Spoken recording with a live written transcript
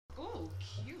Oh,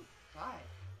 cute. Bye.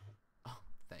 Oh,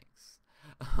 thanks.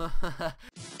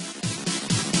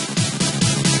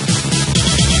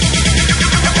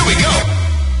 Here we go.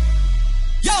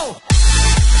 Yo.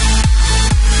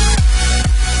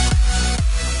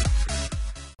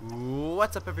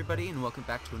 What's up, everybody, and welcome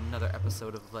back to another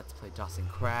episode of Let's Play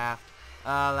DawsonCRAFT.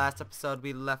 Last episode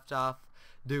we left off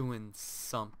doing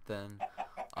something.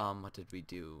 What did we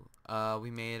do?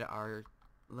 We made our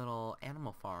little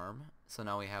animal farm, so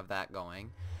now we have that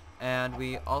going. And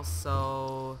we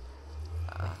also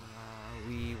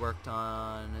we worked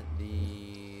on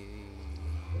the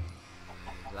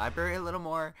library a little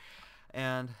more,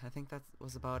 and I think that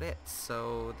was about it.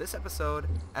 So this episode,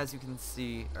 as you can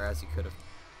see, or as you could have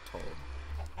told,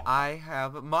 I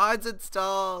have mods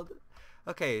installed.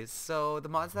 Okay, so the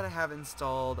mods that I have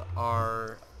installed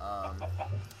are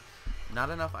not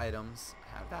enough items.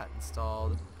 I have that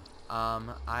installed.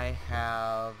 I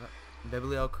have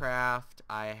BiblioCraft.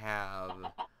 I have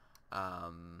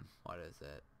what is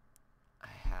it? I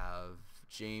have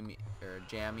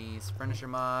Jammy's furniture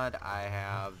mod. I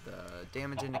have the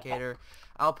damage indicator.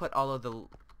 I'll put all of the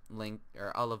link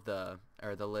or all of the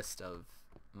the list of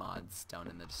mods down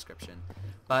in the description.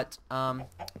 But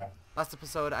last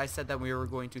episode I said that we were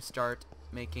going to start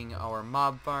making our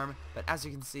mob farm, but as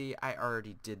you can see I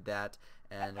already did that,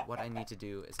 and what I need to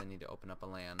do is I need to open up a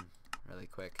LAN really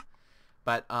quick.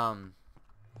 But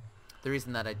the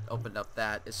reason that I opened up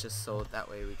that is just so that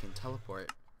way we can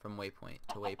teleport from waypoint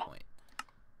to waypoint,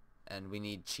 and we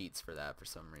need cheats for that for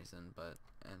some reason, but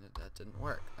that didn't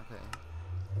work. Okay,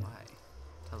 why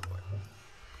teleport?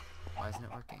 Why isn't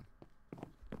it working?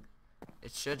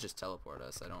 It should just teleport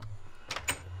us. I don't.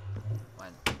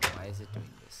 Why is it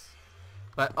doing this?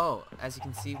 But oh, as you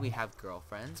can see, we have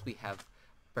girlfriends, we have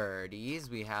birdies,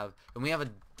 and we have a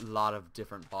lot of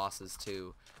different bosses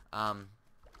too.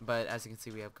 But as you can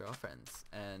see, we have girlfriends,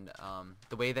 and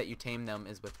the way that you tame them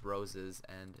is with roses.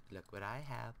 And look what I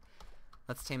have.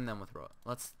 Let's tame them with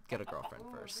let's get a girlfriend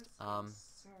first. So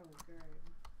good.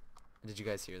 Did you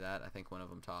guys hear that? I think one of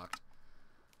them talked.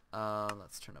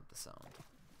 Let's turn up the sound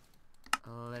a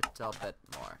little bit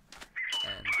more.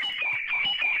 And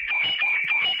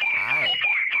hi.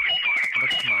 How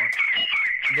about you come out?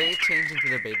 They change into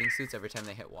their bathing suits every time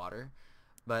they hit water,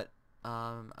 but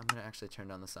I'm gonna actually turn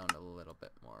down the sound a little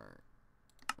bit more,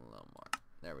 a little more.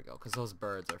 There we go, because those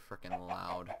birds are freaking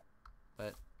loud.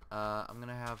 But I'm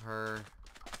gonna have her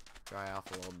dry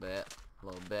off a little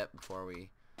bit before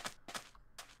we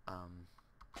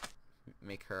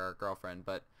make her our girlfriend.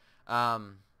 But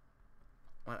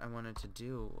what I wanted to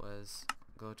do was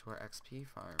go to our XP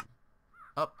farm.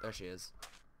 Oh, there she is.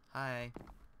 Hi.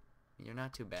 You're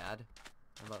not too bad.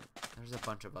 There's a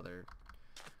bunch of other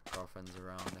girlfriends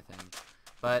around, I think.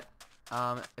 But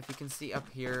if you can see up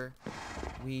here,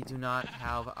 we do not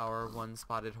have our one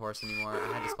spotted horse anymore.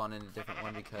 I had to spawn in a different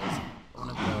one because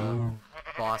one of the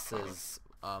bosses,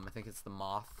 I think it's the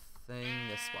moth thing,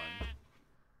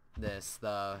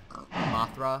 the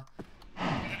Mothra,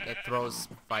 it throws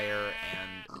fire,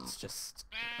 and it's just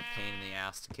a pain in the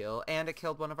ass to kill, and it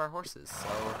killed one of our horses,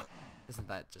 so isn't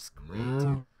that just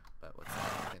great? But what's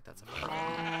that? I think that's a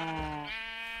fire.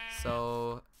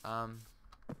 So,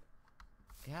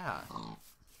 yeah,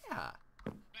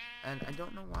 and I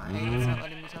don't know why it's not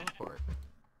letting me teleport,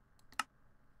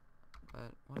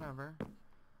 but whatever.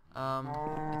 I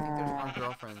think there's more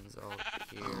girlfriends out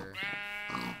here,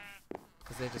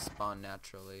 because they just spawn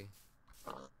naturally.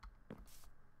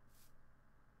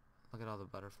 Look at all the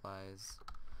butterflies.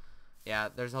 Yeah,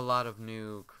 there's a lot of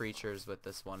new creatures with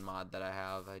this one mod that I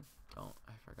have. I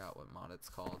forgot what mod it's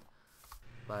called.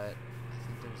 But I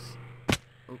think there's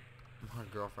more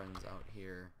girlfriends out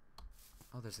here.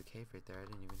 Oh, there's a cave right there. I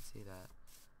didn't even see that.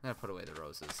 I'm gonna put away the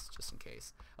roses just in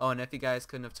case. Oh, and if you guys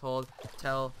couldn't have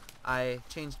tell I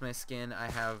changed my skin. I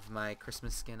have my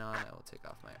Christmas skin on. I will take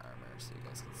off my armor so you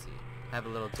guys can see. I have a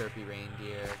little derpy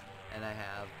reindeer, and I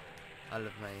have all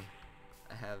of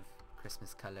I have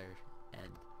Christmas color,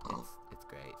 and it's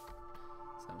great.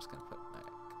 So I'm just gonna put my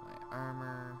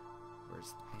armor.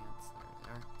 Where's the pants? There they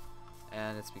are.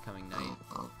 And it's becoming night.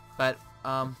 But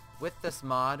with this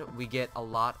mod, we get a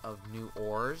lot of new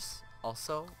ores.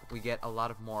 Also, we get a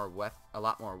lot more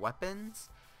weapons.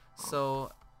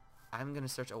 So I'm gonna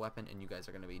search a weapon, and you guys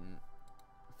are gonna be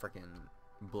freaking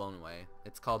blown away.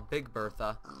 It's called Big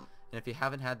Bertha, and if you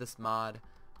haven't had this mod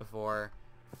before,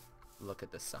 look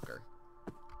at this sucker.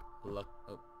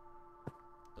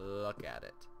 Look at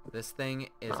it. This thing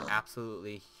is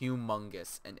absolutely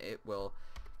humongous, and it will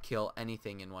kill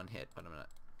anything in one hit. But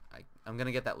I'm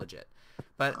gonna get that legit.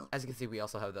 But as you can see, we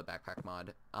also have the backpack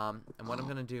mod. And what I'm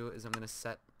gonna do is I'm gonna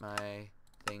set my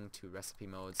thing to recipe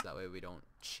modes, that way we don't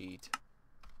cheat.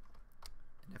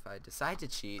 And if I decide to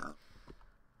cheat,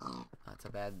 that's a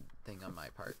bad thing on my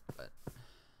part, but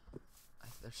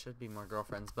there should be more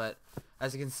girlfriends. But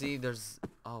as you can see, there's,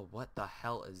 oh, what the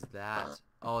hell is that?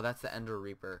 Oh, that's the Ender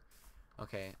Reaper.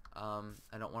 Okay, I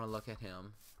don't want to look at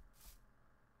him,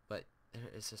 but there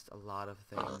is just a lot of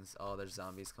things. Oh, there's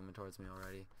zombies coming towards me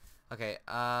already. Okay,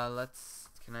 let's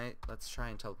try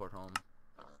and teleport home.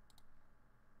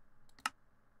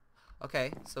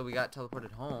 Okay, so we got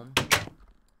teleported home,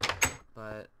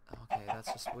 but okay,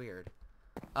 that's just weird.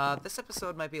 This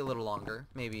episode might be a little longer,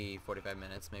 maybe 45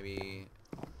 minutes, maybe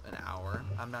an hour.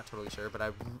 I'm not totally sure, but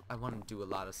I want to do a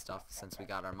lot of stuff since we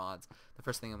got our mods. The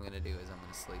first thing I'm going to do is I'm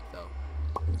going to sleep, though.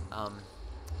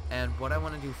 And what I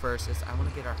want to do first is I want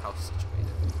to get our house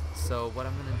situated. So what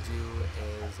I'm going to do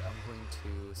is I'm going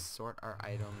to sort our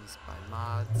items by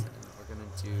mods, and we're going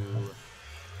to do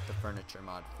the furniture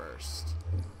mod first.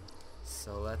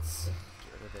 So let's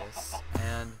get rid of this,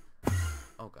 and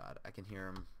oh god, I can hear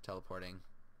him teleporting.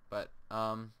 But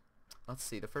let's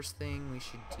see, the first thing we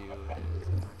should do is, I'm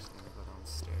actually gonna go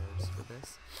downstairs for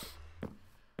this.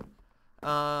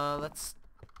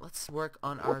 Let's work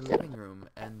on our living room,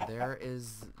 and there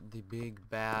is the big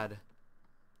bad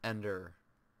Ender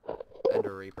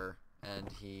Reaper, and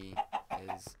he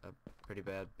is a pretty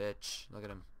bad bitch. Look at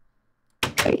him.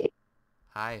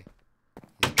 Hi.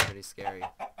 He's pretty scary.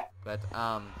 But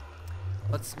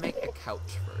let's make a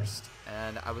couch first.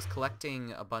 And I was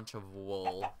collecting a bunch of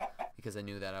wool because I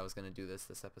knew that I was gonna do this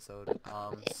episode.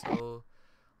 So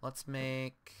let's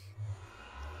make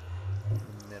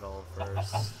the middle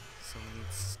first. So we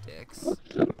need sticks.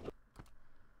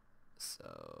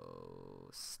 So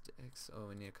sticks. Oh,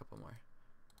 we need a couple more.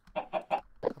 A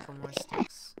couple more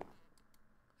sticks.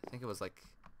 I think it was like,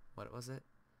 what was it?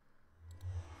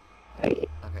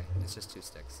 Okay, it's just 2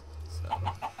 sticks. So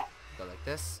go like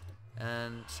this.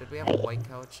 And should we have a white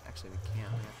couch? Actually, we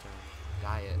can't. We have to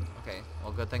dye it. Okay.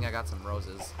 Well, good thing I got some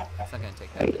roses. It's not gonna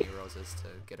take that many roses to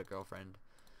get a girlfriend.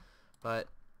 But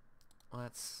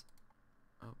let's.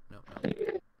 Oh no. Can't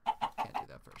do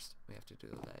that first. We have to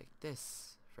do like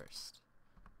this first.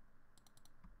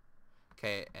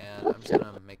 Okay, and I'm just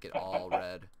gonna make it all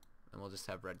red, and we'll just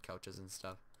have red couches and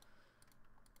stuff.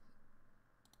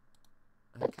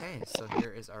 Okay, so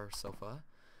here is our sofa,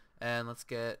 and let's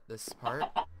get this part.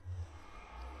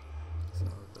 So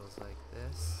it goes like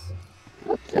this.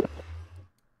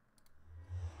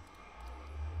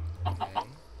 Okay,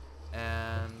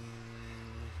 and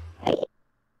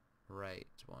right.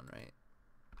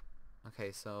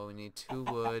 Okay, so we need 2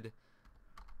 wood.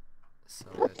 So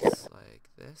it's like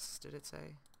this. Did it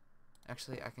say?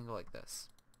 Actually, I can go like this.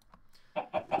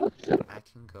 I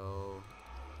can go.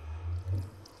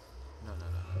 No, not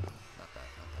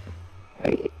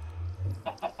that.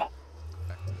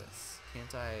 Back to this.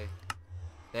 Can't I?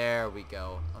 There we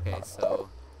go. Okay, so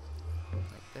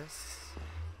like this,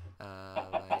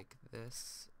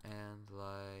 and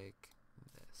like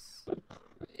this.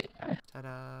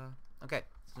 Ta-da! Okay,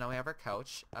 so now we have our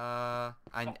couch. I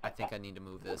think I need to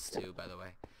move this too, by the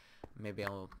way. Maybe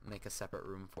I'll make a separate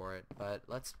room for it. But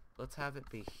let's have it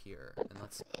be here, and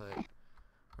let's put.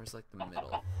 Where's like the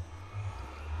middle? I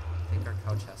think our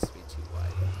couch has to be too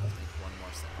wide. Let's make one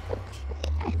more center couch.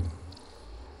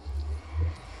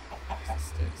 There's the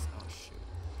sticks. Oh shoot.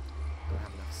 I don't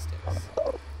have enough sticks.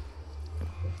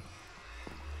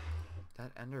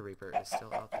 That Ender Reaper is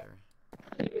still out there.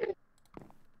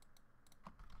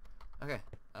 Okay.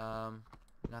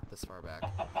 Not this far back.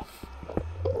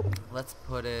 Let's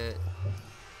put it.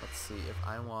 Let's see if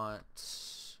I want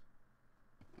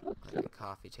like a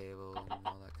coffee table and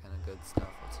all that kind of good stuff.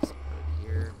 Let's just put it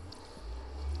here.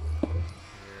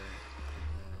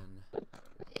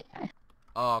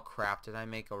 Oh crap, did I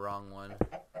make a wrong one?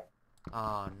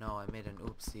 Oh no, I made an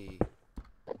oopsie.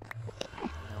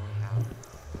 Now we have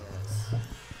this.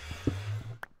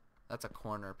 That's a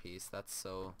corner piece. That's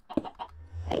so. I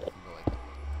can go like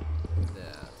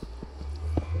that.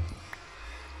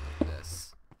 Like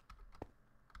this.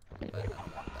 But I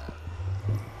don't want that.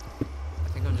 I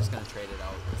think I'm just gonna trade it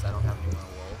out because I don't have any more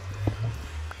wool.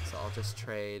 So I'll just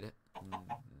trade.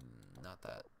 Not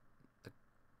that. The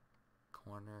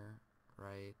corner.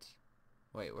 Right.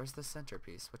 Wait, where's the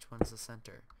centerpiece? Which one's the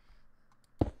center?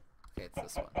 Okay, it's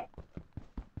this one.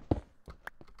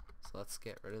 So let's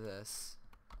get rid of this.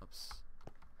 Oops.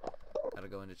 Gotta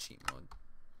go into cheat mode.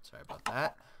 Sorry about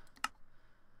that.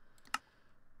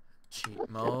 Cheat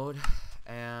mode.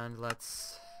 And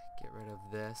let's get rid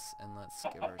of this, and let's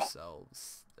give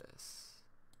ourselves this.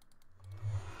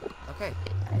 Okay,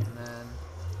 and then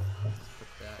let's put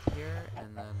that here,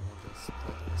 and then we'll just put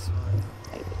This one.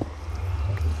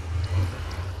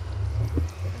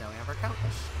 And now we have our couch. We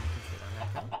can sit on that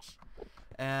couch.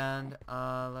 And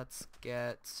let's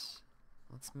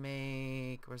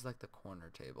make, where's like the corner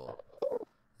table?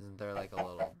 Isn't there like a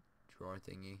little drawer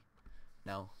thingy?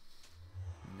 No.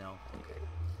 No. Okay.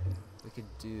 We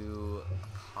could do a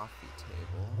coffee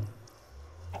table.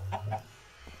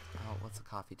 Oh, what's a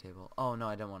coffee table? Oh no,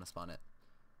 I don't want to spawn it.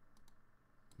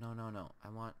 No, no, no. I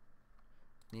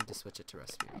need to switch it to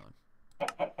recipe mode.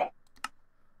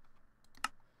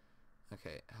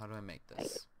 Okay, how do I make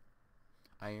this?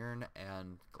 Iron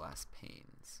and glass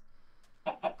panes.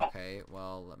 Okay,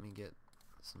 well, let me get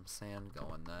some sand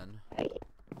going then.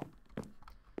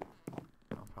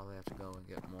 I'll probably have to go and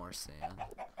get more sand.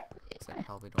 Because I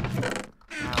probably don't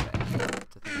have any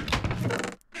to think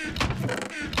of.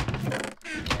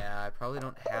 Yeah, I probably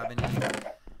don't have any.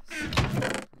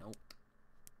 Nope.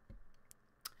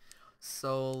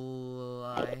 So,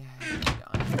 I need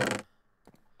iron.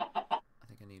 I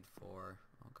think I need 4.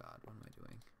 Oh god, what am I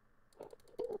doing?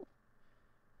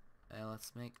 And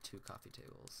let's make 2 coffee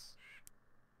tables.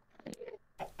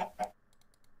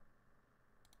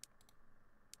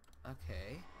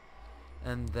 Okay.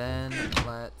 And then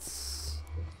I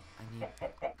need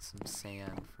some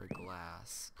sand for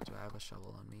glass. Do I have a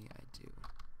shovel on me? I do.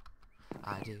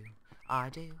 I do. I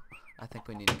do. I think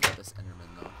we need to kill this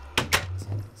Enderman though. Is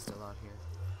he still out here?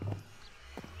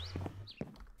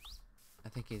 I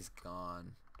think he's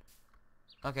gone.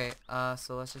 Okay,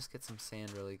 so let's just get some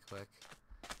sand really quick.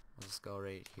 We'll just go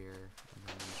right here and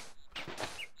then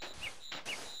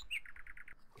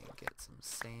get some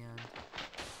sand.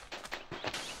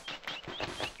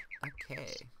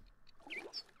 Okay.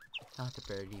 Not the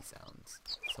birdie sounds.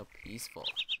 So peaceful.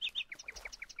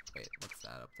 Wait, what's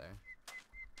that up there?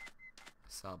 I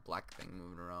saw a black thing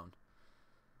moving around.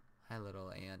 Hi,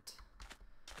 little ant.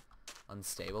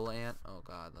 Unstable ant? Oh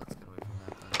god, let's get away from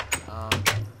that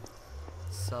then.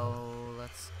 So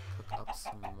let's cook up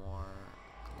some more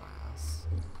glass.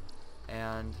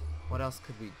 And what else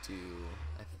could we do?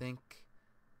 I think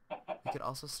we could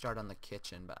also start on the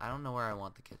kitchen, but I don't know where I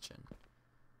want the kitchen.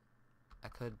 I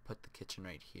could put the kitchen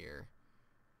right here.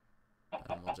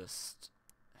 And we'll just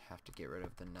have to get rid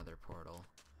of the nether portal.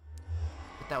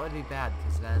 But that would be bad,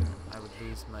 because then I would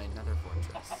lose my nether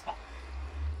fortress.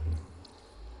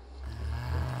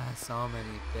 So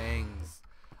many things.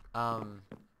 Oh,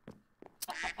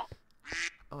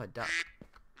 a duck.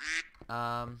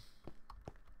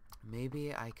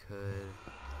 Maybe I could...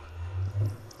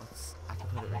 I can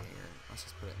put it right here. Let's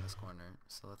just put it in this corner.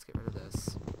 So let's get rid of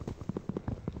this.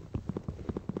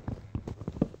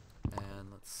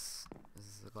 And is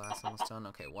the glass almost done?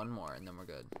 Okay, one more and then we're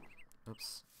good.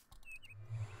 Oops.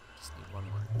 Just need one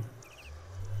more.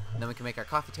 And then we can make our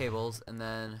coffee tables, and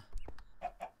then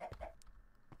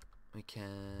we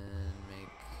can make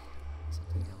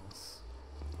something else.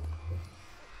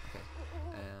 Okay,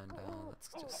 and let's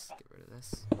just get rid of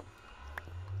this.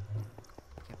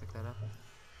 Can't pick that up.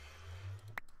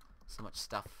 So much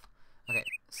stuff. Okay,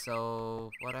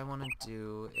 so what I want to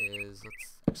do is,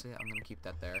 I'm gonna keep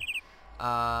that there.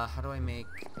 How do I make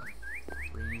a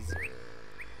freezer?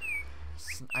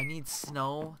 I need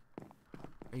snow?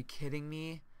 Are you kidding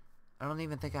me? I don't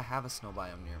even think I have a snow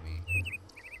biome near me.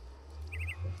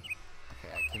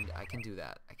 Okay, I can do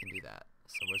that. I can do that.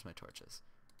 So where's my torches?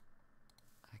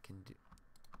 I can do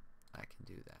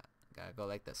that. Gotta go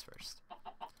like this first.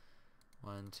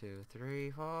 1, 2,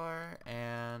 3, 4,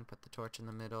 and put the torch in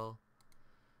the middle.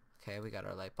 Okay, we got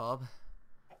our light bulb.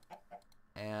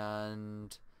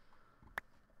 And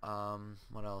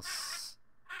what else?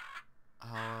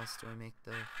 How else do I make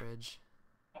the fridge?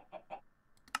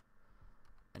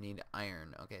 I need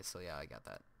iron. Okay, so yeah, I got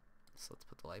that. So let's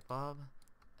put the light bulb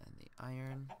and the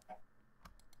iron.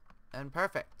 And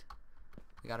perfect.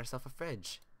 We got ourselves a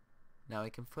fridge. Now we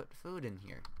can put food in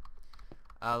here.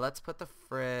 Let's put the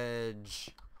fridge.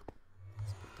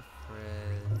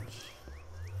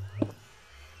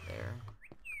 There.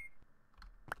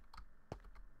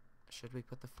 Should we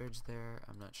put the fridge there?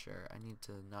 I'm not sure. I need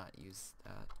to not use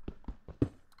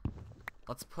that.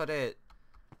 Let's put it...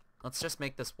 Let's just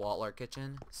make this wall our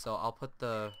kitchen. So I'll put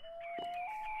the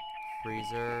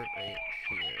freezer right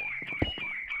here.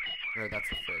 Or that's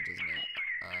the fridge, isn't it?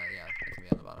 Yeah, it can be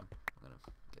on the bottom. I'm gonna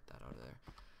get that out of there.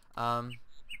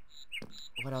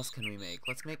 What else can we make?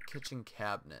 Let's make kitchen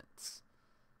cabinets.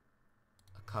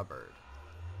 A cupboard.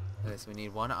 Okay, so we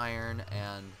need 1 iron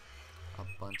and a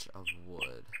bunch of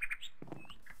wood.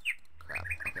 Crap.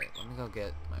 Okay, let me go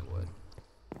get my wood.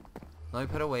 Let me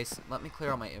put away. Let me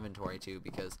clear out my inventory too,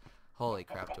 because holy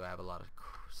crap, do I have a lot of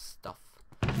stuff.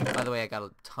 By the way, I got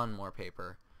a ton more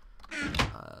paper.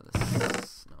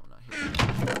 This, no, not here.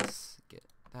 Let's get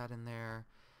that in there.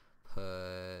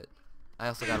 I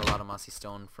also got a lot of mossy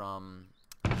stone from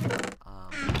the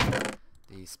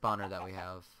spawner that we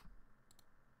have.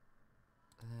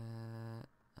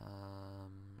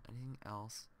 Anything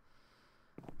else?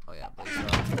 Oh yeah, blaze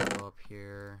rods can go up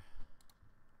here.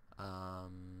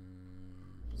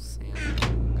 Sand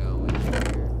can go in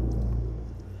here.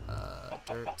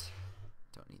 Dirt.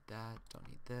 Don't need that. Don't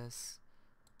need this.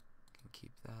 Can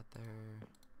keep that there.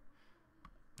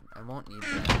 I won't need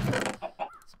that.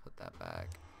 Let's put that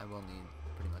back. I will need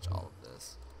pretty much all of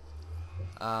this.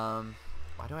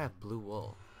 Why do I have blue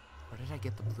wool? Where did I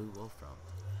get the blue wool from?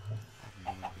 I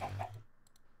have no idea.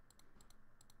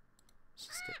 Let's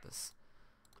just get this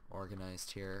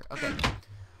organized here. Okay.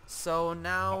 So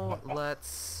now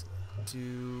let's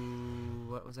do...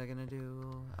 What was I gonna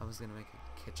do? I was gonna make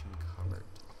a kitchen cupboard.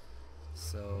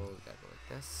 So we gotta go like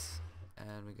this.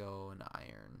 And we go into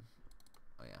iron.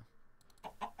 Oh yeah.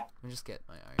 Let me just get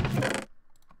my iron.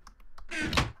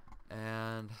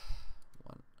 And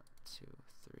 1, 2,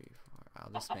 3, 4.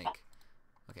 I'll just make...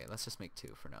 Okay, let's just make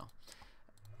 2 for now.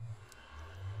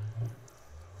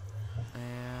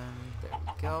 And there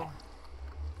we go.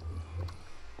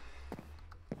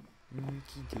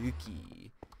 Okie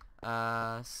dokie.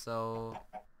 So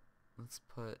let's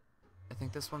put... I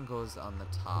think this one goes on the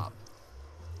top.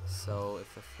 So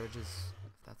if the fridge is...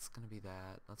 If that's gonna be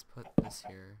that, let's put this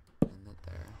here and it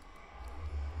there.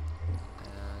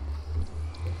 And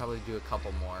we'll probably do a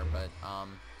couple more, but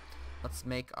let's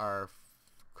make our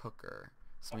cooker.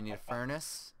 So we need a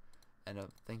furnace, and I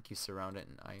think you surround it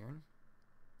in iron.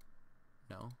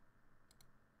 No?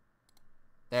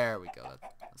 There we go.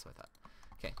 That's what I thought.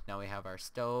 Okay, now we have our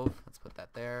stove. Let's put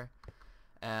that there.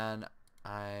 And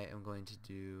I am going to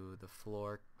do the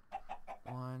floor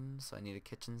one. So I need a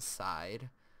kitchen side,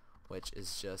 which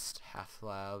is just half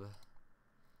slab.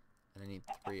 And I need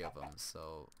 3 of them,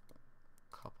 so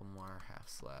a couple more half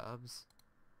slabs.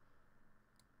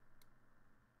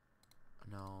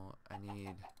 No, I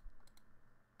need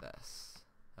this.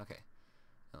 Okay.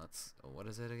 And let's... What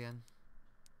is it again?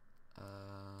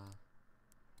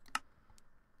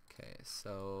 Okay,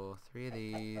 so 3 of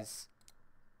these,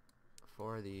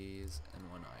 4 of these, and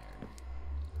 1 iron.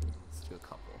 Let's do a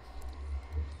couple.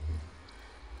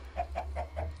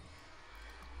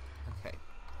 Okay.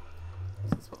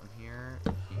 So let's put one here,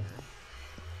 here.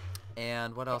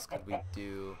 And what else could we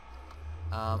do?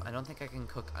 I don't think I can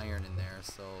cook iron in there,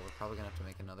 so we're probably gonna have to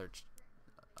make another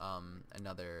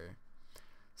another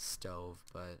stove,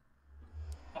 but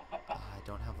I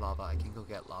don't have lava. I can go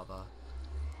get lava.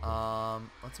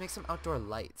 Let's make some outdoor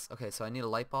lights. Okay, so I need a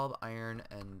light bulb, iron,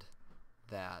 and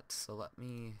that. So let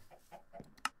me...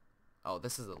 Oh,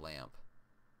 this is a lamp.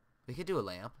 We could do a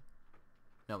lamp.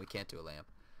 No, we can't do a lamp.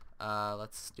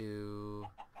 Let's do...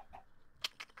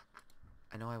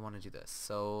 I know I want to do this.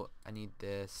 So I need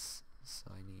this.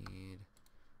 So I need...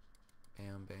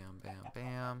 Bam, bam, bam,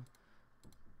 bam.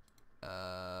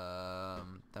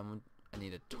 Then I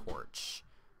need a torch.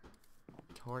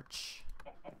 Torch.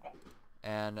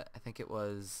 And I think it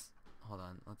was... Hold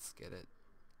on, let's get it.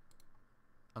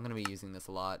 I'm going to be using this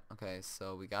a lot. Okay,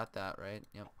 so we got that, right?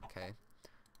 Yep, okay.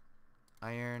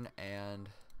 Iron and...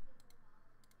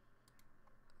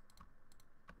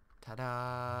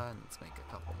 Ta-da! And let's make a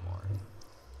couple more.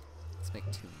 Let's make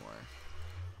 2 more.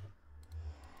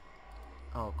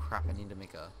 Oh crap, I need to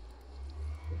make a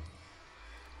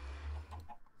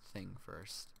thing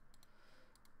first.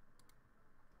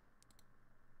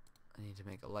 I need to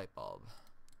make a light bulb.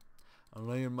 I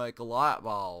need to make a light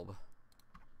bulb.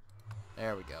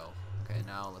 There we go. Okay,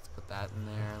 now let's put that in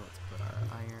there. Let's put our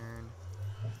iron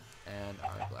and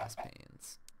our glass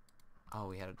panes. Oh,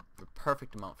 we had the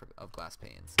perfect amount of glass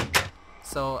panes.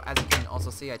 So, as you can also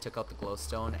see, I took out the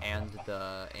glowstone and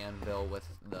the anvil with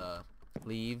the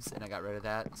leaves, and I got rid of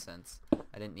that since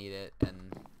I didn't need it,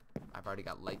 and I've already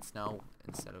got lights now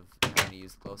instead of having to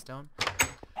use glowstone.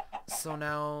 So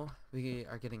now we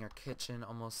are getting our kitchen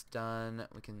almost done.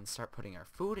 We can start putting our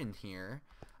food in here.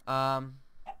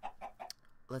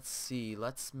 Let's see.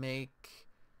 Let's make...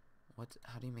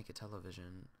 How do you make a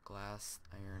television? Glass,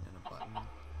 iron, and a button.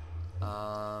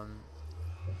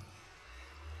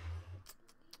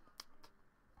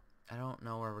 I don't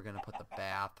know where we're gonna put the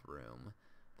bathroom,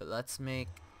 but let's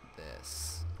make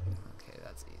this. Okay,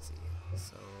 that's easy.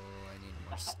 So I need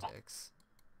more sticks.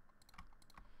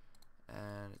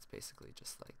 And it's basically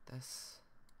just like this.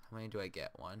 How many do I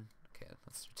get? 1? Okay,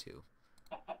 let's do 2.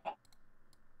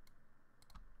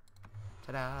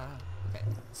 Ta-da! Okay,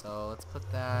 so let's put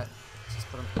that. Let's just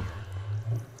put them here.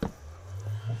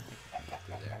 Get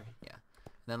through there. Yeah.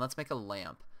 And then let's make a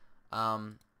lamp.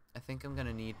 I think I'm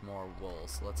gonna need more wool,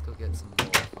 so let's go get some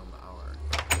wool from our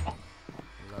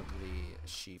lovely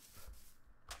sheep.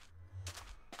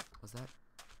 Was that?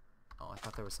 Oh, I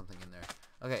thought there was something in there.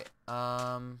 Okay,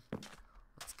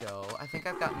 let's go. I think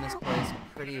I've gotten this place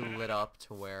pretty lit up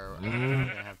to where I'm not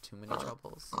gonna have too many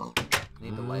troubles. I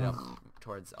need to light up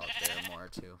towards out there more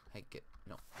too. Hey,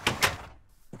 no.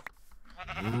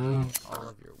 All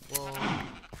of your wool.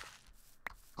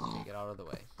 Okay, get out of the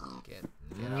way.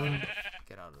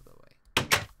 Get out of the way.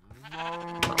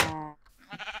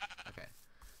 Okay.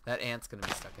 That ant's gonna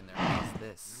be stuck in there. What is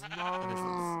this? What is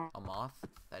this? A moth?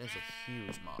 That is a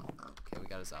huge moth. Okay, we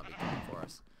got a zombie coming for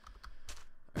us.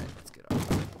 Alright, let's get out.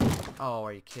 Oh,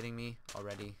 are you kidding me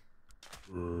already?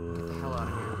 Get the hell out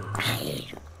of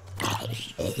here.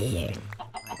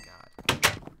 My god.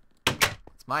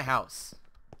 It's my house.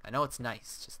 I know it's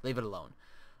nice. Just leave it alone.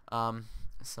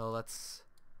 So let's...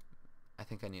 I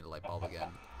think I need a light bulb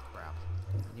again. Crap.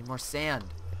 I need more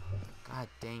sand. God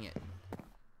dang it.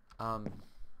 I'm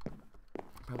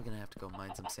probably gonna have to go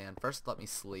mine some sand. First, let me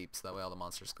sleep so that way all the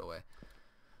monsters go away.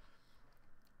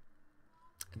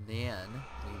 And then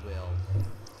we will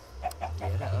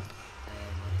get up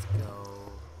and let's go.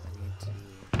 I need to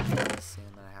get the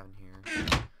sand that I have in here.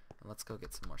 And let's go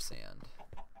get some more sand.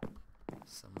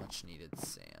 Some much needed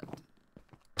sand.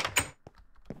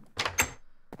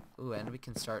 Ooh, and we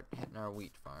can start hitting our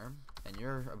wheat farm. And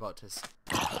you're about to...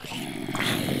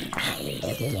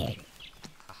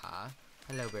 Haha.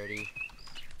 Hello, birdie.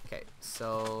 Okay,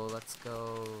 so let's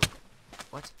go...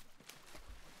 What?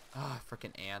 Ah, oh,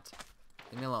 frickin' ant.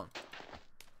 Leave me alone.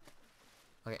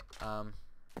 Okay,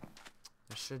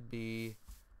 there should be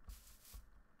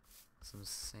some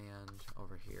sand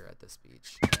over here at this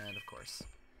beach. And of course,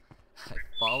 I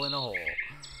fall in a hole.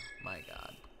 My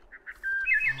god.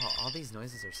 Oh, all these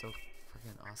noises are so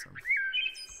freaking awesome.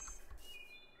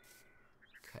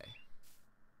 Okay.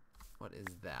 What is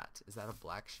that? Is that a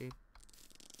black sheep?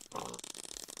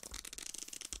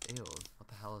 Ew, what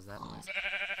the hell is that noise?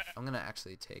 I'm gonna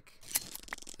actually take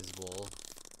his wool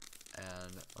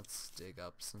and let's dig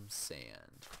up some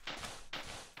sand.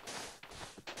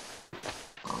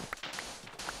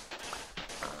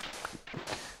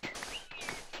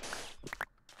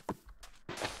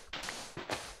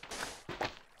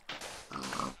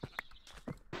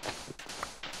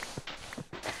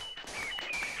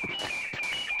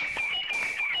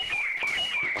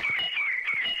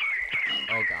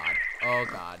 Oh god. Oh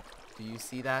god. Do you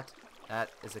see that?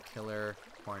 That is a killer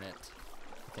hornet.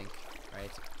 I think,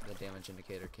 right? The damage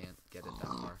indicator can't get it that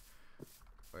far.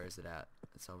 Where is it at?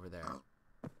 It's over there.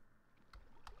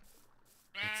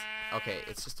 Okay,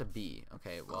 it's just a bee.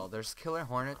 Okay, well, there's killer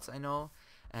hornets, I know,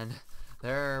 and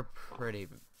they're pretty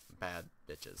bad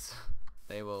bitches.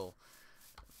 They will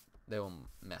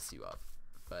mess you up.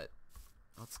 But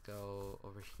let's go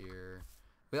over here.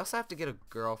 We also have to get a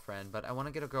girlfriend, but I want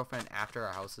to get a girlfriend after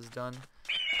our house is done.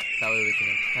 That way we can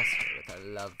impress her with our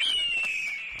love.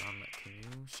 Can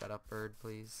you shut up, bird,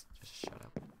 please? Just shut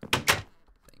up.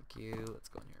 Thank you. Let's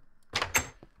go in here.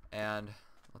 And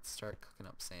let's start cooking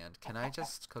up sand. Can I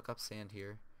just cook up sand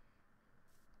here?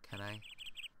 Can I?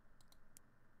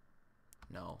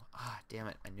 No. Ah, damn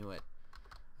it. I knew it.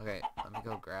 Okay, let me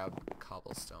go grab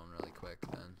cobblestone really quick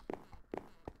then.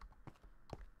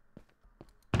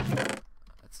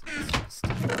 That's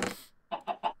disgusting.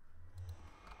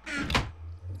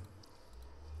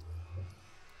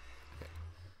 Okay,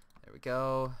 there we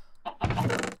go.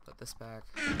 Put this back.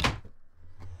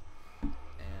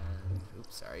 And,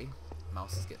 oops, sorry.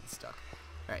 Mouse is getting stuck.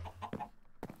 Alright,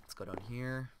 let's go down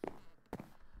here.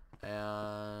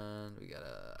 And we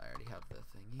gotta, I already have the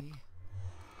thingy.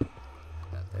 Put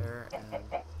that there, and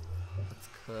let's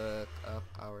cook up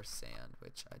our sand,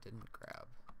 which I didn't grab.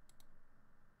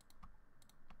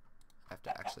 I have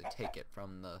to actually take it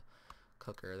from the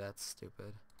cooker. That's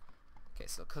stupid. Okay,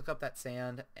 so cook up that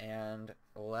sand, and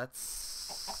let's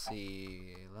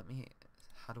see.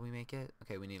 How do we make it?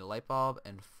 Okay, we need a light bulb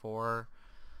and 4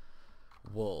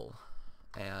 wool.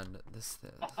 And this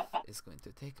is going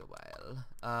to take a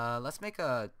while. Let's make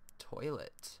a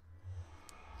toilet.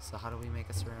 So how do we make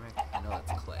a ceramic? I know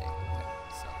that's clay. Okay,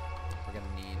 so we're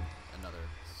gonna need another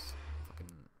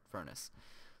fucking furnace.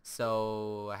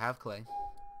 So I have clay.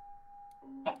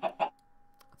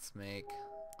 Let's make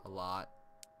a lot.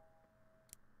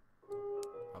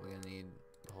 Probably gonna need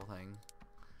the whole thing.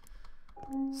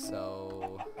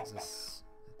 So it's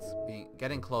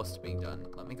getting close to being done.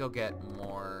 Let me go get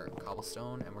more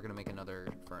cobblestone, and we're gonna make another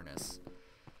furnace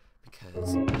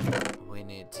because we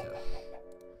need to.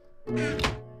 We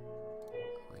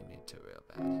need to real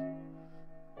bad.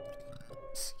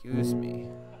 Excuse me.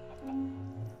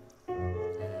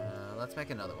 let's make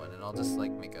another one, and I'll just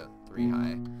like make a 3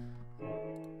 high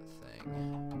thing.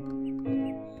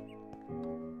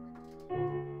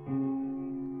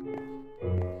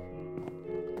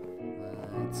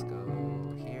 Let's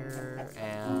go here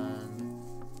and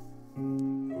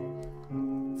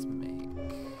let's make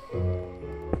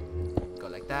go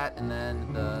like that, and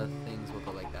then the things will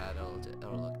go like that.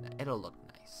 It'll look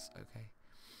nice. Okay.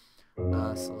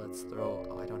 So let's throw.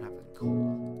 Oh, I don't have any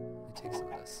coal. Let me take some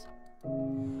of this.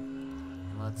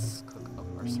 And let's cook up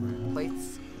our ceramic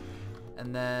plates.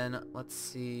 And then let's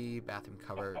see, bathroom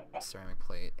cover, ceramic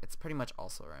plate. It's pretty much all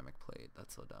ceramic plate.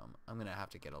 That's so dumb. I'm gonna have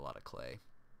to get a lot of clay.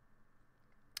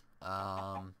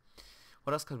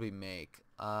 What else could we make?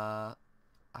 I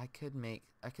could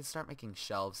start making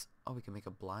shelves. Oh, we can make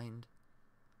a blind.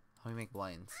 How do we make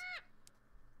blinds?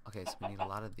 Okay, so we need a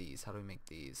lot of these. How do we make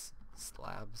these?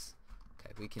 Slabs?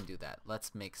 Okay, we can do that.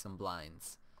 Let's make some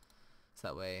blinds. So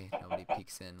that way nobody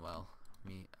peeks in while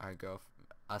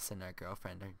us and our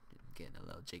girlfriend are getting a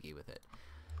little jiggy with it.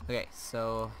 Okay,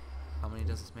 so how many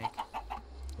does this make?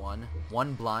 One?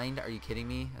 One blind? Are you kidding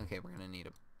me? Okay, we're gonna need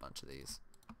a bunch of these.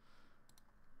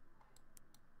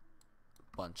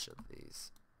 Bunch of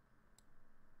these.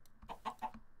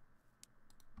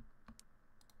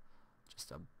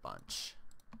 Just a bunch.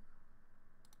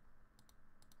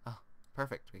 Oh,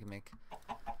 perfect. We can make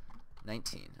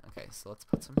 19. Okay, so let's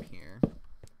put some here.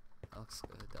 That looks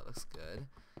good. That looks good.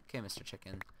 Okay, Mr.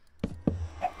 Chicken. You're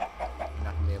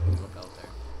not gonna be able to look out there.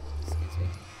 Excuse me.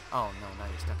 Oh no, now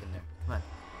you're stuck in there. Come on.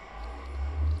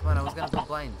 Come on, I was gonna put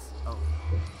blinds. Oh.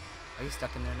 Are you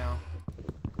stuck in there now?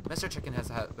 Mr. Chicken has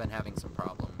been having some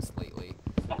problems lately.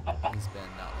 He's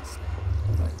been not listening.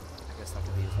 But I guess that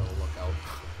could be his little lookout.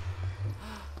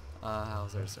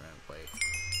 How's our ceramic plates?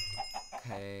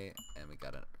 Okay, and we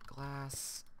got a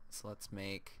glass. So let's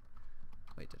make...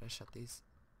 Wait, did I shut these?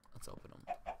 Let's open them.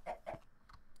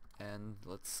 And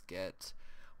let's get...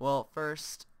 Well,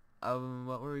 first,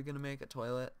 what were we gonna make? A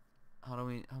toilet? How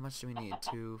much do we need?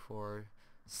 2, 4,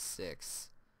 6.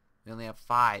 We only have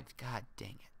 5. God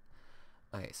dang it.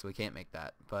 Okay, so we can't make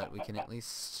that, but we can at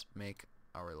least make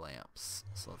our lamps.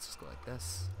 So let's just go like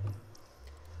this.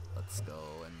 Let's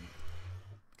go and...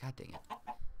 God dang it.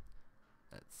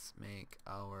 Let's make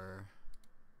our...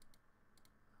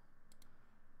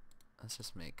 Let's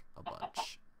just make a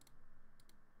bunch.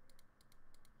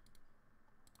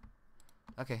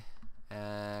 Okay,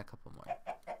 a couple more.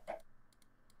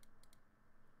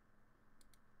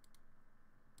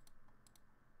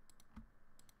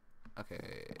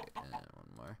 Okay, and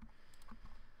one more.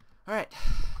 Alright,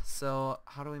 so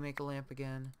how do we make a lamp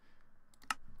again?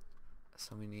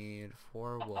 So we need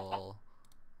 4 wool,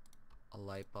 a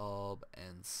light bulb,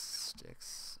 and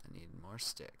sticks. I need more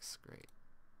sticks. Great.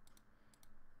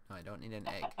 No, I don't need an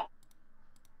egg.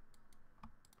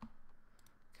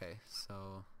 Okay,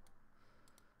 so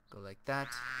go like that,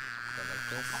 go like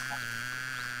this.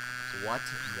 What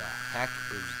the heck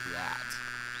is that?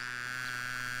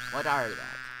 What are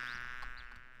that?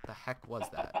 The heck was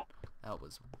that? That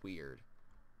was weird.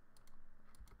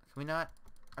 Can we not?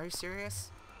 Are you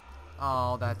serious?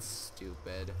 Oh, that's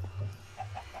stupid.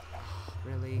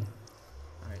 Really?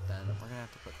 Alright then, we're gonna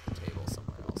have to put the table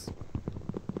somewhere else.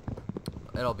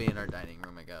 It'll be in our dining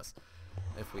room, I guess.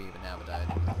 If we even have a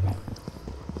dining room.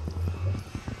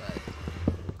 But,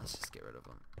 let's just get rid of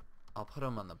them. I'll put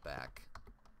them on the back.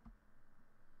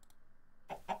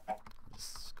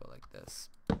 Just go like this.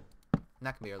 And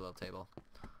that can be our little table.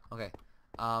 Okay.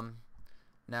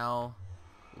 Now,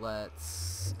 I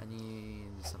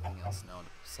need something else now to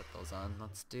set those on.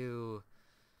 Let's do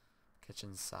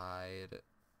kitchen side.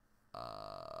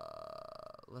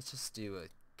 Let's just do a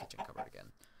kitchen cupboard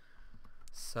again.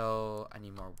 So I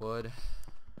need more wood.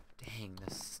 Dang,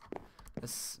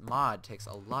 this mod takes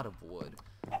a lot of wood.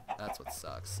 That's what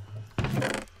sucks.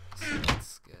 So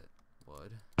let's get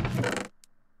wood.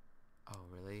 Oh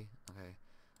really? Okay.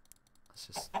 Let's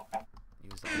just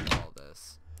use all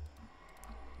this.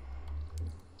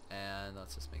 And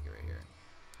let's just make it right here.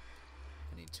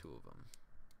 I need 2 of them.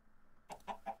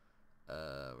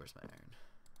 Where's my iron?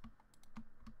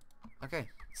 Okay,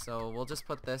 so we'll just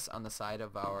put this on the side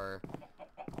of our...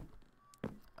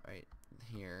 right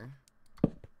here.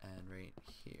 And right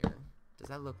here. Does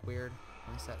that look weird?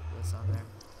 Can we set this on there?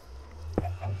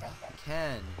 I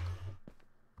can.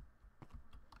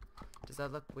 Does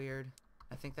that look weird?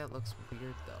 I think that looks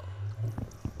weird though.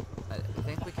 I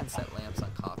think we can set lamps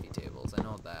on coffee tables. I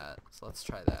know that. So let's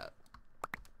try that.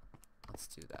 Let's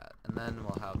do that. And then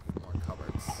we'll have more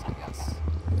cupboards, I guess.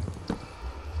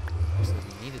 Actually,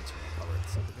 we needed 2 more cupboards,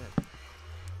 so we're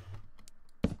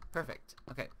good. Perfect.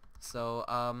 Okay. So,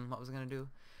 what was I gonna do?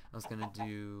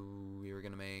 We were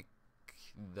gonna make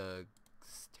the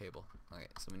table. Okay,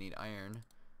 so we need iron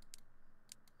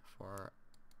for,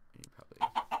 we need probably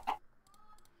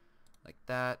like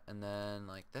that, and then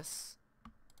like this.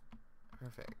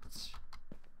 Perfect.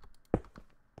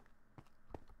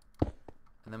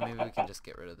 And then maybe we can just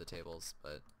get rid of the tables,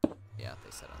 but yeah,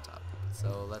 they sit on top.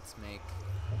 So let's make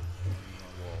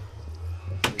more wool.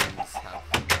 Please have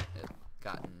it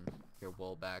gotten your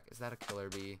wool back. Is that a killer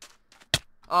bee?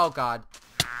 Oh god.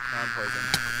 Now I'm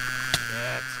poisoned.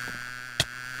 Shit.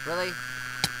 Really?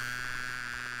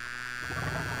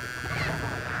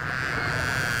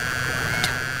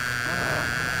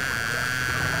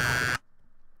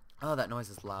 Oh, that noise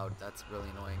is loud. That's really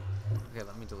annoying. Okay,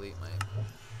 let me delete my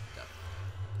death.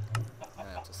 I'm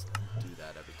gonna have to do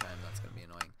that every time. That's gonna be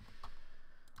annoying.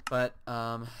 But,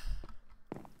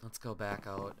 let's go back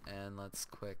out and let's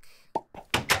quick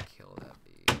kill that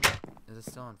bee. Is it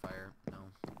still on fire?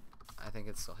 No. I think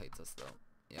it still hates us, though.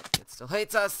 Yep, it still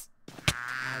hates us!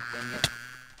 God dang it.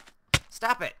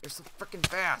 Stop it! You're so freaking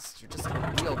fast! You're just a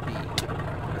real bee.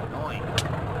 You're annoying.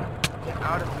 Get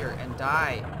out of here and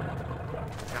die!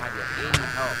 God, you hate me.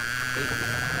 Oh, hate me.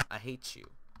 I hate you.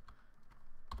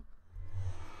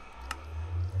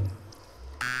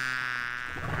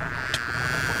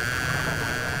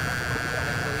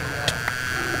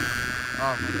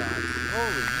 Oh my god.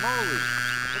 Holy moly!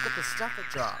 Look at the stuff it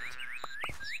dropped.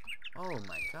 Oh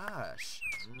my gosh.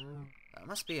 That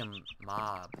must be a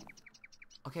mob.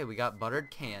 Okay, we got buttered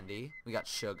candy. We got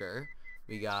sugar.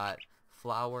 We got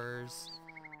flowers.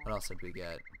 What else did we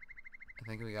get? I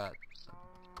think we got a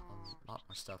lot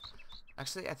more stuff.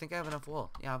 Actually, I think I have enough wool.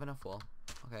 Yeah, I have enough wool.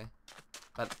 Okay.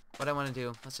 But what I want to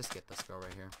do, let's just get this girl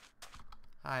right here.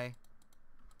 Hi.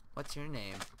 What's your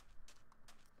name?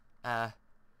 I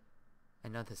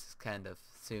know this is kind of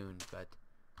soon, but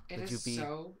It is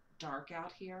so dark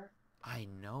out here. I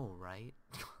know, right?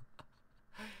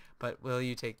 But will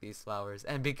you take these flowers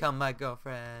and become my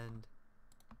girlfriend?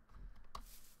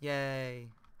 Yay.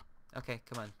 Okay,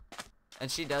 come on.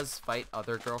 And she does fight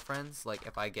other girlfriends. Like,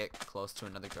 if I get close to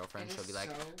another girlfriend, she'll be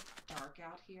like... It is so dark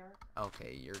out here.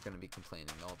 Okay, you're gonna be complaining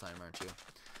the whole time, aren't you?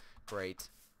 Great.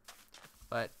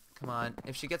 But, come on.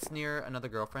 If she gets near another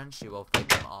girlfriend, she will fight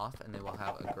them off, and they will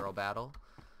have a girl battle.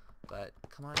 But,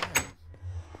 come on in.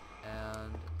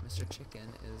 And Mr.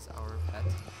 Chicken is our pet. And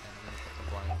I'm gonna put the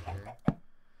blind here.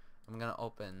 I'm gonna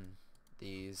open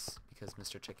these, because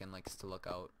Mr. Chicken likes to look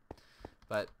out.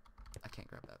 But, I can't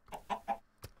grab that.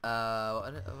 What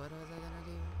was I gonna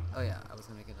do? Oh yeah, I was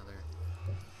gonna make another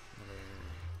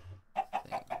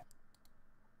thing.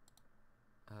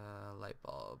 Light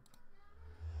bulb.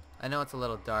 I know it's a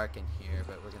little dark in here,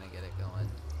 but we're gonna get it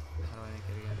going. How do I make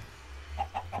it again?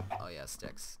 Oh yeah,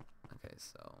 sticks. Okay,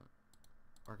 so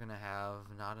we're gonna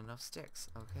have not enough sticks.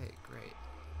 Okay, great.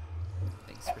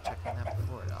 Thanks for checking that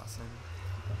before, Dawson.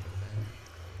 Okay,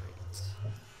 great.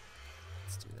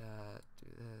 Let's do that, do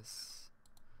this,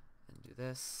 and do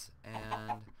this,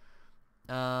 and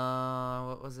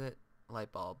what was it?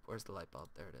 Light bulb. Where's the light bulb?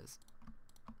 There it is.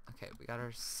 Okay, we got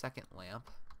our second lamp.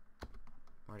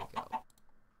 Where'd it go?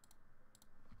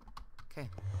 Okay,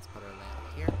 let's put our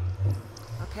lamp here.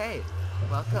 Okay,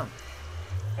 welcome.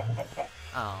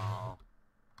 Oh.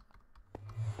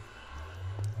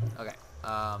 Okay,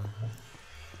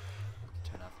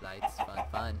 turn off lights,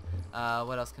 fun.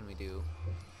 What else can we do?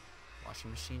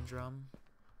 Washing machine drum?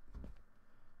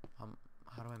 How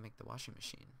do I make the washing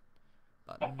machine?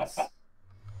 Buttons?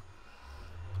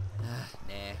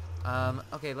 Nah.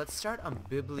 Okay, let's start on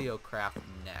BiblioCraft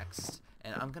next.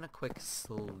 And I'm gonna quick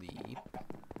sleep.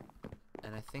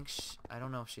 And I think I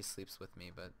don't know if she sleeps with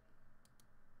me, but...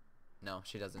 No,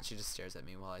 she doesn't. She just stares at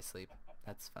me while I sleep.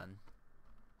 That's fun.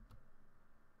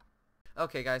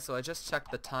 Okay, guys, so I just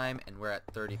checked the time, and we're at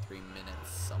 33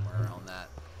 minutes, somewhere around that.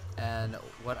 And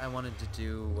what I wanted to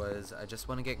do was, I just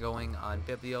want to get going on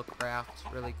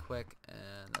BiblioCraft really quick,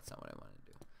 and that's not what I want to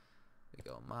do. We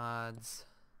go mods.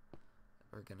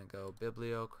 We're gonna go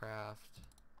BiblioCraft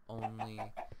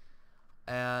only.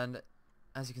 And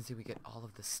as you can see, we get all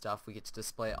of this stuff. We get to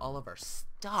display all of our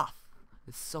stuff.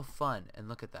 It's so fun. And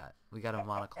look at that. We got a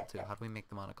monocle too. How do we make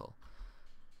the monocle?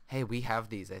 Hey, we have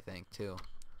these, I think, too.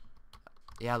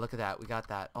 Yeah, look at that. We got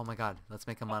that. Oh my god. Let's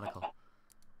make a monocle.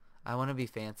 I want to be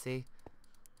fancy.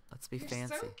 Let's be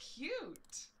fancy. You're so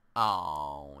cute.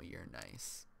 Oh, you're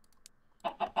nice.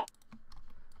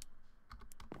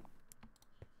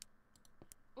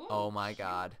 Ooh, Oh my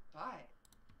god. Bye.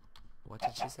 What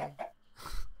did she say?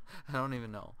 I don't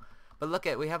even know. But look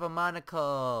at, we have a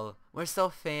monocle. We're so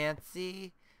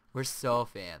fancy. We're so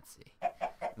fancy.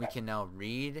 We can now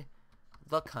read.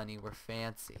 Look, honey, we're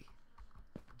fancy.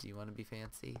 Do you want to be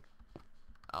fancy?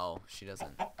 Oh, she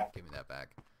doesn't give me that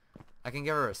back. I can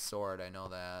give her a sword, I know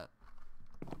that.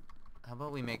 How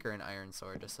about we make her an iron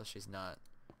sword just so she's not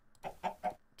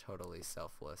totally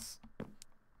selfless.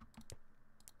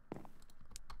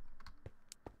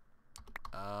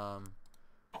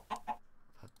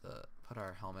 Put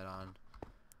our helmet on.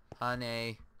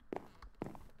 Honey.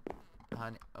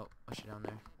 Honey. Oh, was she down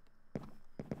there?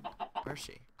 Where's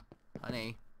she?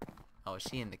 Honey. Oh, is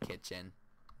she in the kitchen?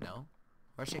 No?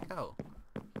 Where'd she go?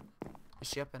 Is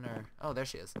she up in her... Oh, there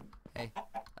she is. Hey.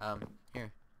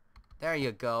 Here. There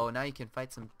you go. Now you can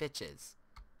fight some bitches.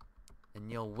 And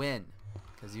you'll win.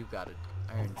 Because you got an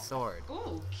iron sword.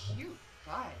 Ooh, cute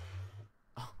butt.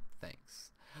 Oh,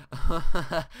 thanks.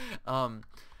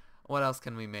 What else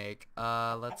can we make?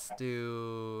 Let's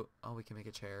do... Oh, we can make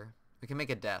a chair. We can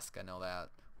make a desk. I know that.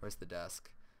 Where's the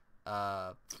desk?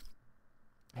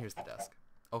 Here's the desk.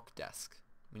 Oak desk.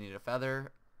 We need a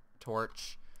feather,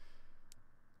 torch,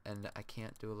 and I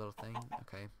can't do a little thing.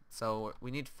 Okay. So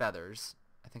we need feathers.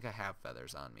 I think I have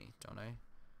feathers on me, don't I?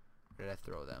 Or did I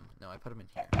throw them? No, I put them in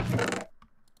here.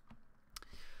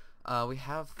 We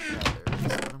have feathers.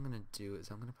 What I'm going to do is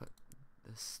I'm going to put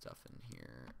this stuff in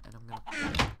here, and I'm going to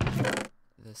put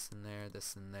this in there,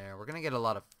 this in there. We're going to get a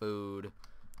lot of food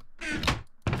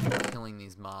killing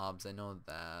these mobs. I know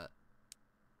that.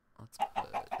 Let's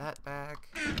put that back.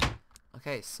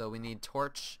 Okay, so we need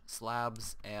torch,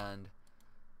 slabs, and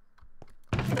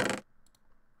I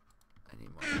need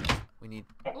more. We need...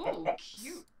 Ooh,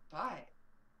 cute butt.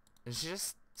 Did she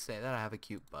just say that I have a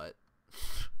cute butt?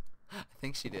 I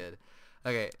think she did.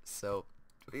 Okay, so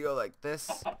we go like this,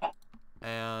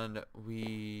 and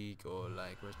we go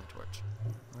like... Where's my torch?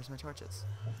 Where's my torches?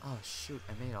 Oh, shoot.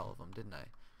 I made all of them, didn't I?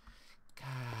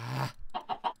 Gah.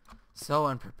 So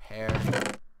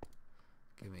unprepared.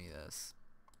 Give me this.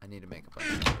 I need to make a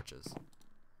bunch of torches.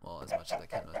 Well, as much as I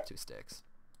can with 2 sticks.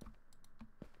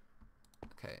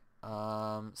 Okay,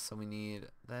 so we need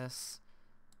this,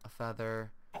 a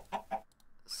feather,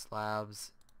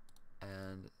 slabs,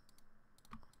 and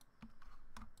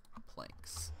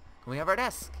planks. And we have our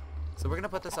desk! So we're gonna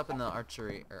put this up in the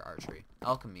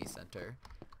alchemy center.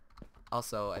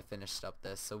 Also, I finished up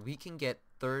this, so we can get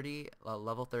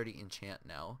level 30 enchant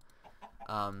now.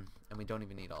 And we don't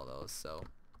even need all those, so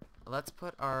let's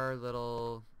put our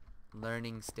little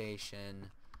learning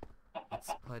station. Let's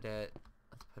put it,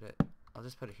 I'll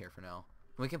just put it here for now.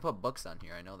 We can put books on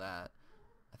here, I know that.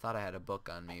 I thought I had a book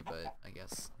on me, but I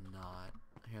guess not.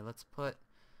 Here, let's put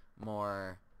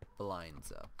more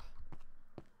blinds up.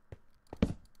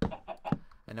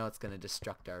 I know it's gonna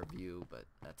destruct our view, but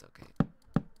that's okay.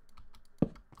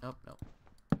 Nope, nope.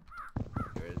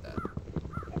 Get rid of that.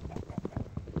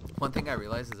 One thing I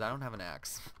realized is I don't have an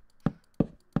axe.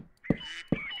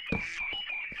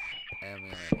 And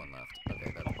we only have one left.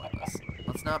 Okay, that's pointless.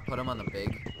 Let's not put them on the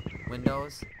big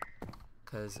windows,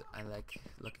 because I like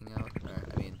looking out. Or,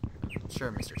 I mean, I'm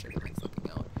sure Mr. Chicken likes looking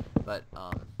out, but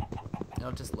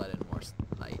it'll just let in more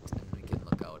light, and we can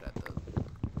look out at the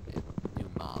new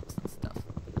mobs and stuff.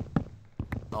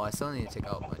 Oh, I still need to take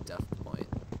out my death point.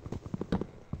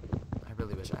 I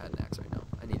really wish I had an axe right now.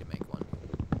 I need to make one.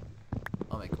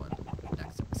 I'll make one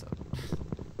next episode.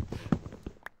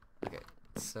 Okay,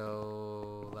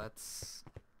 so let's...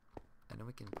 I know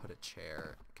we can put a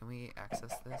chair. Can we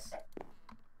access this?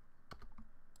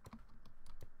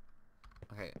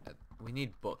 Okay, we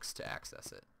need books to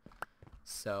access it.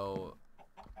 So,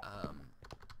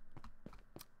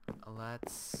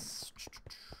 let's...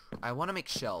 I want to make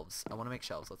shelves.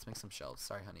 Let's make some shelves.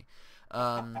 Sorry, honey.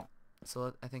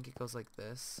 So I think it goes like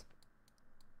this.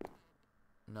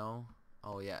 No?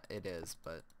 Oh, yeah, it is,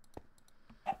 but...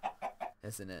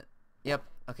 Isn't it? Yep.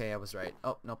 Okay, I was right.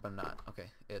 Oh, nope, I'm not.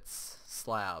 Okay, it's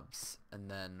slabs, and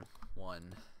then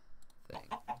one thing.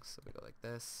 So we go like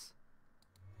this.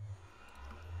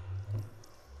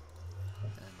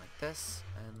 And like this.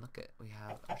 And look at, we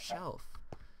have our shelf.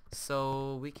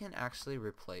 So we can actually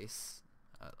replace...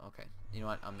 okay, you know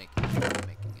what? I'm making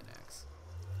an axe.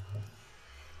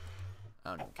 I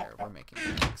don't even care. We're making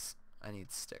an axe. I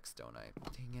need sticks, don't I?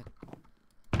 Dang it.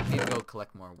 I need to go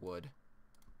collect more wood.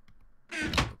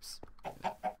 Oops.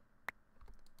 I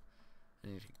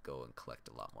need to go and collect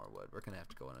a lot more wood. We're gonna have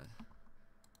to go on a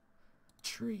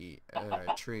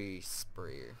tree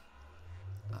spree.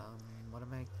 What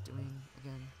am I doing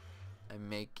again? I'm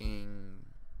making...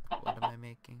 What am I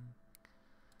making?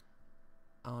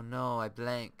 Oh no, I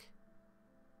blank.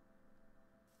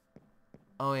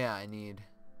 Oh yeah, I need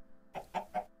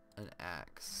an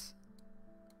axe.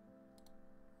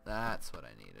 That's what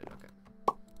I needed, okay.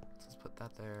 Let's put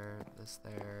that there, this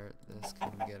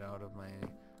can get out of my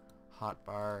hot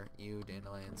bar. You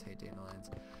dandelions, hate dandelions.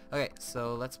 Okay,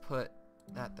 so let's put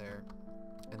that there.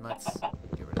 And let's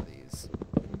get rid of these.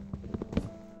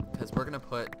 Because we're going to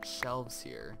put shelves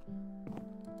here.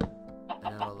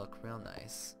 And it'll look real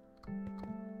nice.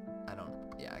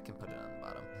 Yeah, I can put it on the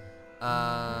bottom.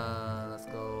 Let's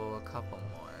go a couple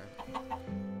more.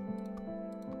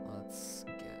 Let's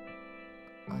get...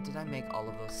 Oh, did I make all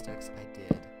of those sticks? I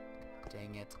did.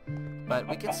 Dang it. But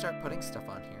we can start putting stuff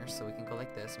on here. So we can go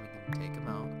like this and we can take them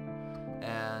out.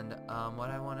 And what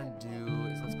I want to do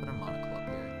is let's put our monocle up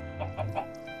here.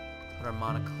 Put our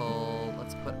monocle.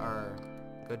 Let's put our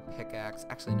good pickaxe.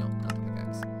 Actually, no, not the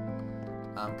pickaxe.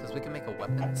 Because we can make a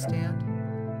weapon stand.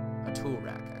 A tool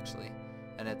rack, actually.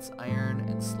 And it's iron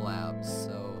and slabs,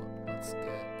 so let's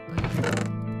get iron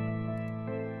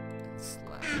and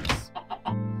slabs. So,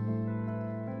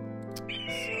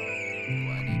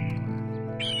 what I need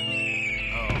more?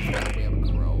 Oh, I forgot we have a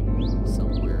crow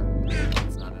somewhere.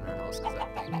 It's not in our house because that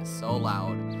thing is so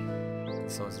loud.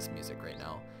 And so is this music right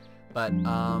now. But, we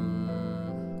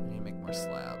need to make more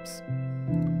slabs.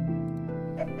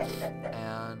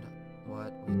 And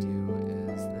what we do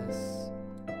is this.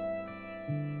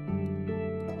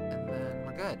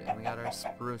 And we got our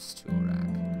spruce tool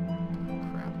rack.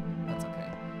 Crap, that's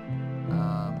okay.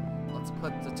 Let's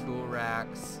put the tool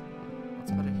racks.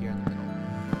 Let's put it here in the middle.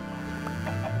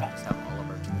 Just have all of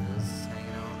our tools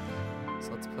hanging out. So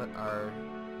let's put our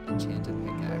enchanted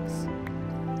pickaxe.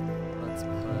 Let's put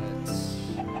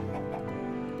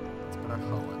our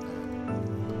hoe in there.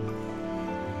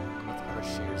 And let's put our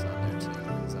shears on there too,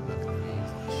 because I'm not going to be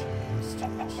using the shears too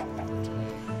much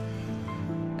today.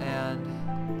 And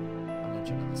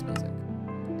turn on this music.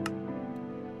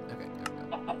 Okay, there we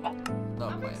go.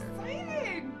 I'm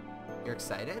excited. You're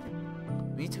excited?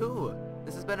 Me too.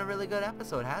 This has been a really good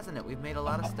episode, hasn't it? We've made a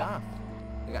lot of stuff.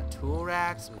 We got tool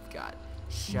racks, we've got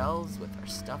shelves with our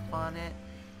stuff on it.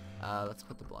 Let's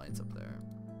put the blinds up there.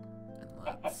 And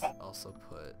let's also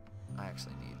put... I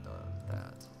actually need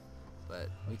that. But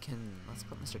we can... Let's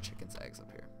put Mr. Chicken's eggs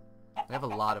up here. We have a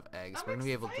lot of eggs. We're going to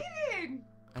be able to...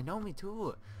 I know, me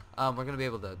too. We're going to be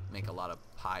able to make a lot of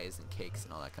pies and cakes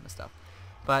and all that kind of stuff.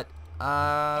 But,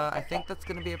 I think that's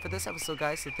going to be it for this episode,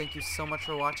 guys. So thank you so much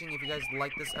for watching. If you guys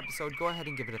like this episode, go ahead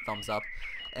and give it a thumbs up.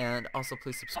 And also,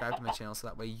 please subscribe to my channel so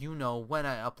that way you know when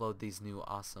I upload these new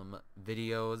awesome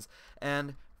videos.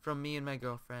 And from me and my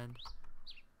girlfriend,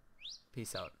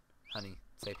 peace out. Honey,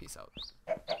 say peace out.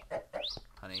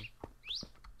 Honey.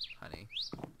 Honey.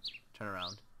 Turn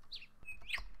around.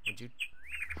 Would you?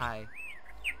 Hi.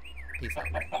 Peace out.